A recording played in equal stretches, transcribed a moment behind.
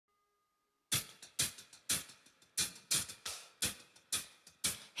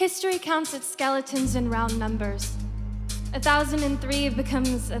History counts its skeletons in round numbers. 1,003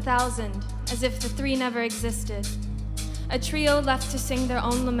 becomes 1,000, as if the three never existed. A trio left to sing their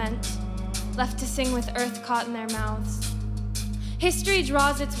own lament, left to sing with earth caught in their mouths. History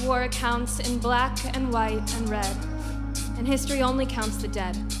draws its war accounts in black and white and red, and history only counts the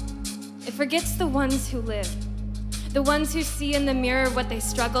dead. It forgets the ones who live, the ones who see in the mirror what they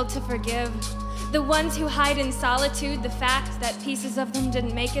struggled to forgive, the ones who hide in solitude the fact that pieces of them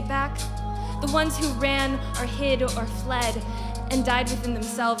didn't make it back, the ones who ran or hid or fled and died within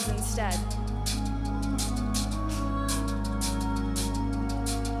themselves instead.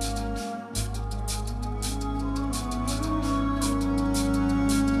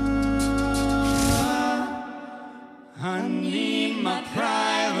 I need my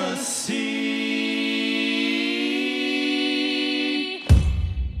privacy.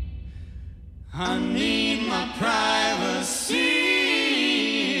 I need my privacy.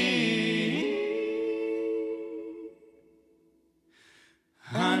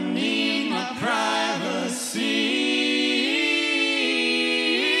 I need my privacy.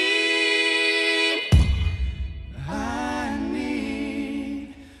 I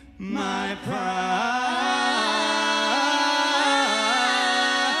need my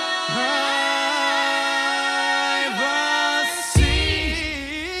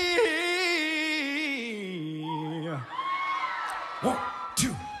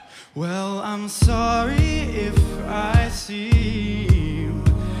Well, I'm sorry if I seem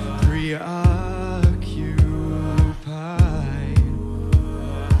preoccupied.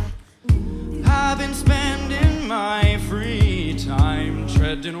 I've been spending my free time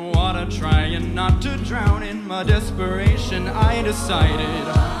treading water, trying not to drown in my desperation. I decided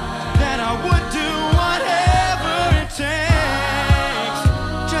that I would do whatever it takes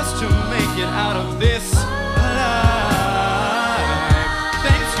just to make it out of this alive.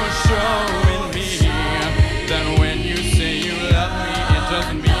 Showing me that when you say you love me, it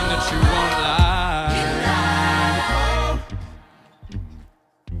doesn't mean that you won't lie.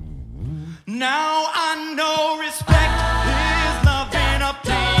 Now I know respect is loving a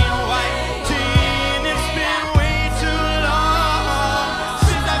plain white tee. It's been way too long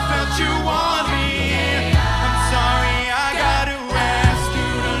since I felt you want me. I'm sorry I gotta ask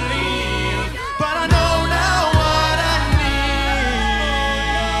you to leave, but I know now what I need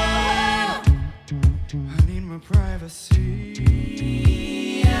my privacy.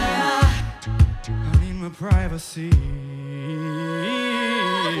 I need my privacy.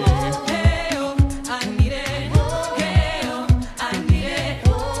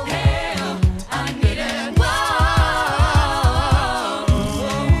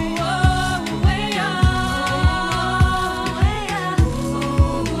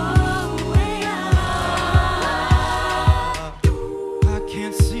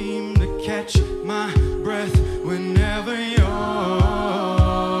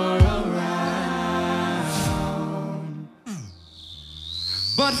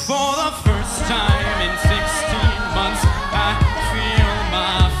 But for the first time in 16 months, I feel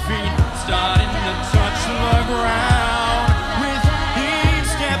my feet starting to touch the ground. With each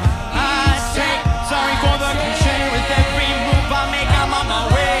step I take, sorry for the cliche, with every move I make, I'm on my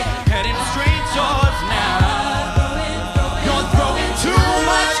way, heading straight towards now. You're throwing too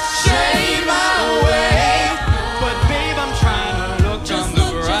much shade my way, but babe, I'm trying to look on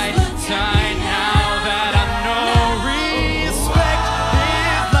the bright side now that I know respect.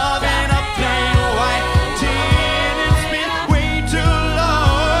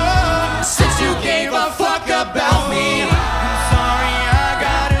 About me, I'm sorry I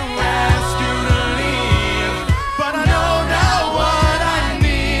gotta ask you to leave, but I know now what I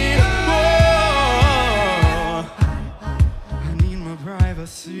need. Whoa. I need my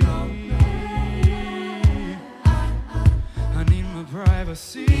privacy. I need my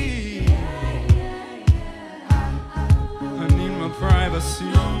privacy. I need my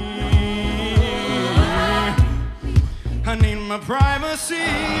privacy. I need my privacy.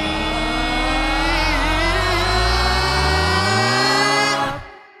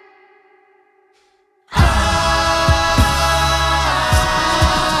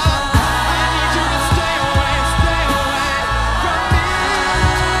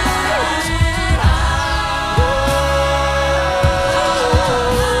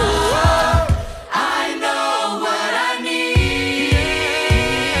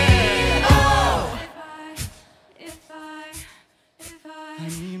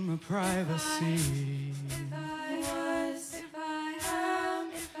 Privacy.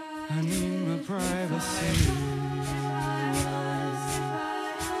 I need my privacy.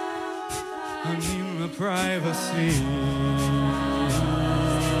 I need my privacy.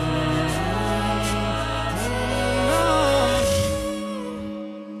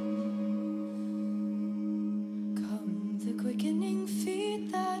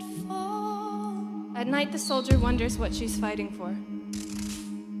 At night, the soldier wonders what she's fighting for.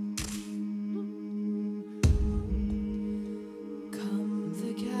 Come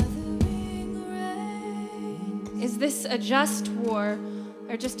the gathering rain. Is this a just war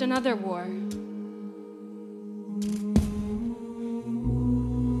or just another war?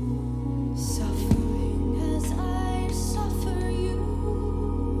 Suffering as I suffer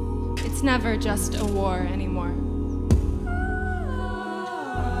you. It's never just a war anymore.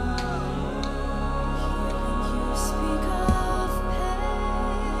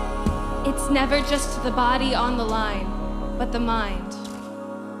 It's never just the body on the line, but the mind.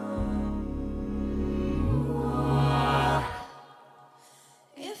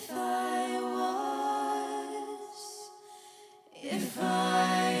 If I was, if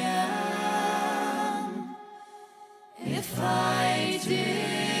I am, if I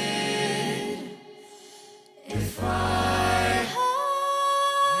did, if I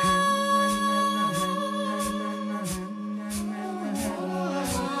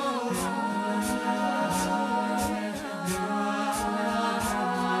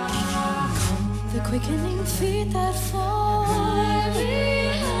quickening feet that fall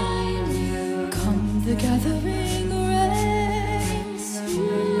behind you. Come the gathering rains.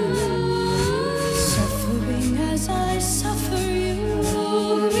 Suffering as I suffer you.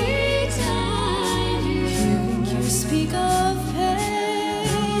 Hearing you speak of pain.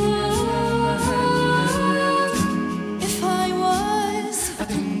 If I was,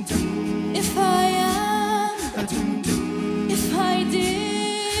 if I am, if I did.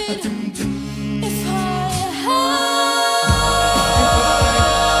 If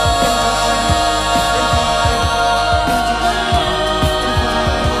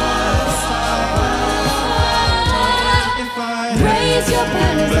I raise your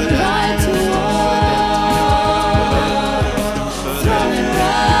banners and ride to war, throwing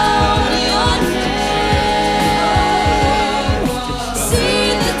round your name. See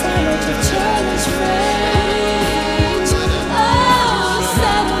the damage of challenge rage. Oh,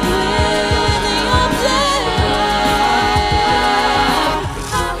 settle with your blade.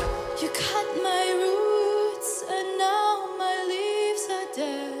 You cut my roots and now my leaves are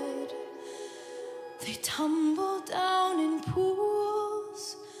dead. They tumble down in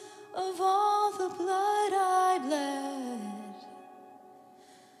pools of all the blood I bled.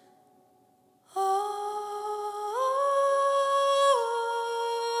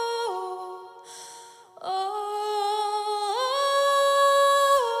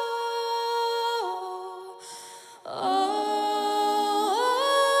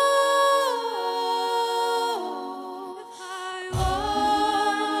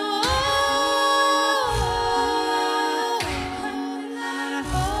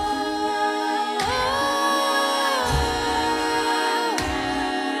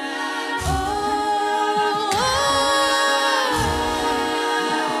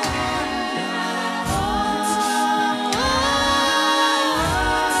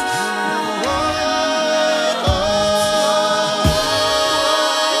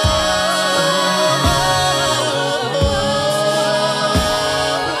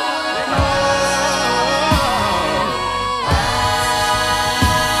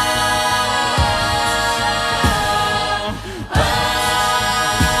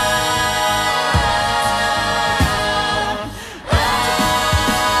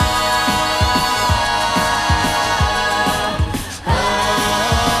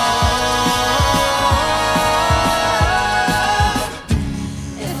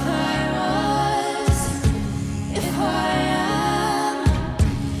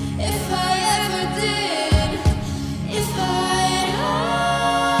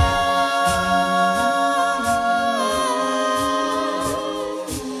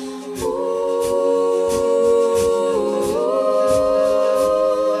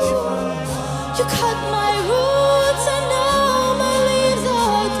 You cut my roots and now my leaves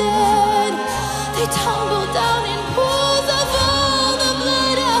are dead. They tumble down in pools of all the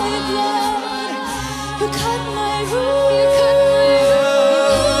blood I bled. You cut my roots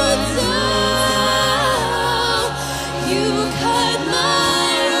down. You cut my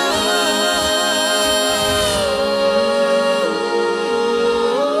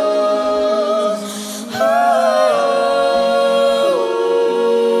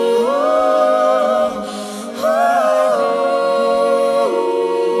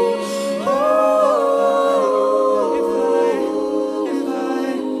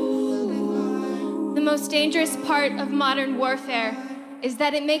The most dangerous part of modern warfare is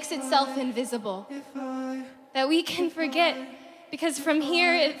that it makes itself invisible. That we can forget, because from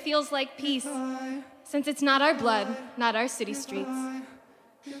here it feels like peace, since it's not our blood, not our city streets.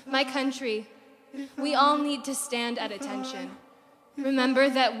 My country, We all need to stand at attention. Remember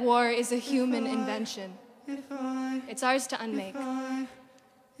that war is a human invention. It's ours to unmake.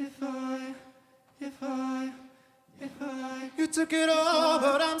 You took it all,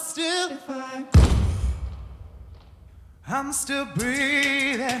 but I'm still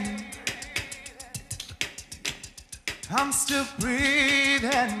breathing. I'm still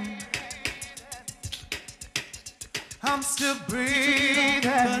breathing. I'm still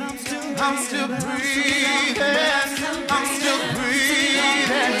breathing. I'm still breathing. I'm still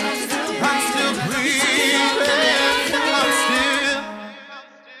breathing. I'm still breathing. I'm still.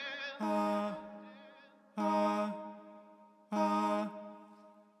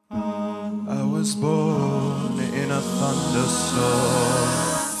 I was born in a thunderstorm.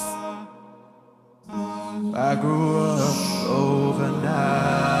 I grew up overnight.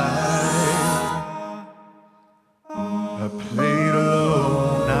 I played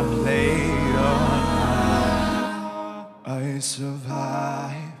alone, I played all night. I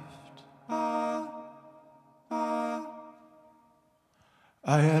survived.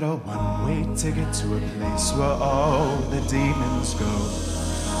 I had a one-way ticket to a place where all the demons go,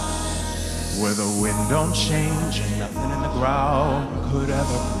 where the wind don't change and nothing in the ground could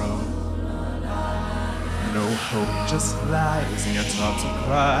ever grow. No hope, just lies, and you're taught to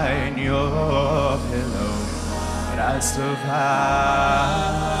cry in your pillow. But I survived.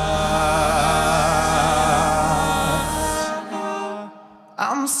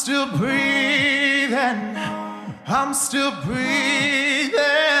 I'm still breathing. I'm still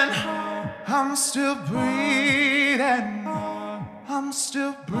breathing. I'm still breathing. I'm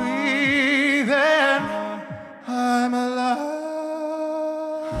still breathing. I'm alive.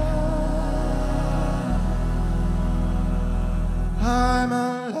 I'm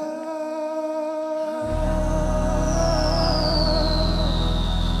alive.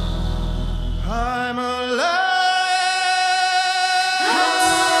 I'm alive.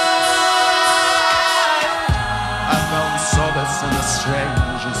 I found solace in the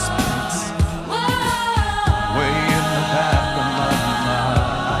strangest place, way in the back of my mind.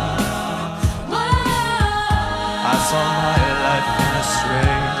 I saw my life in a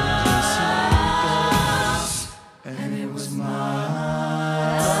strangest place, and it was mine.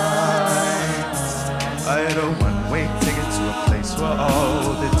 I had a one-way ticket to a place where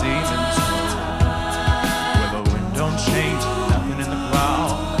all the demons go, where the wind don't change, nothing in the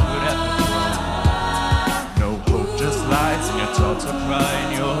ground could ever grow. No hope, just lies, and you're taught to cry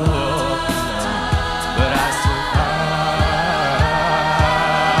in your pillow. But I survived.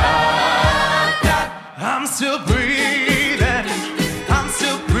 I'm still breathing. I'm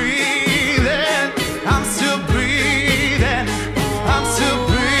still breathing. I'm still breathing. I'm still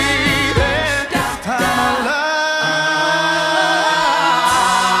breathing. I'm alive.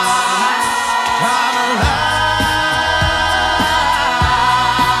 I'm alive.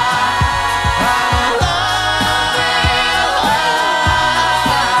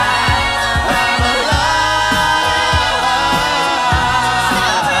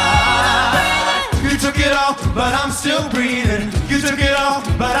 You took it all, but I'm still breathing. You took it all,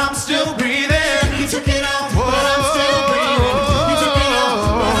 but I'm still breathing. You took it all, but I'm still breathing. You took it all,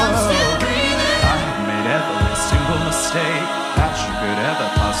 but I'm still breathing. I have made every single mistake that you could ever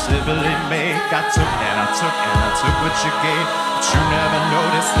possibly make. I took and I took and I took what you gave, but you never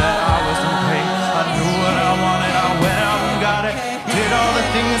noticed that I was in pain. I knew what I wanted, I went out and got it. Did all the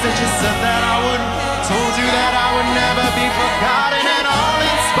things that you said that I wouldn't. Told you that I would never be forgotten, and all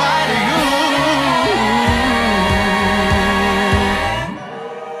in spite of you.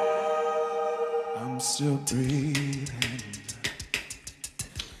 I'm still breathing.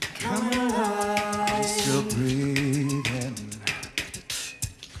 I'm still breathing.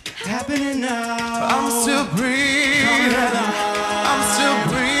 Happening now. I'm still breathing.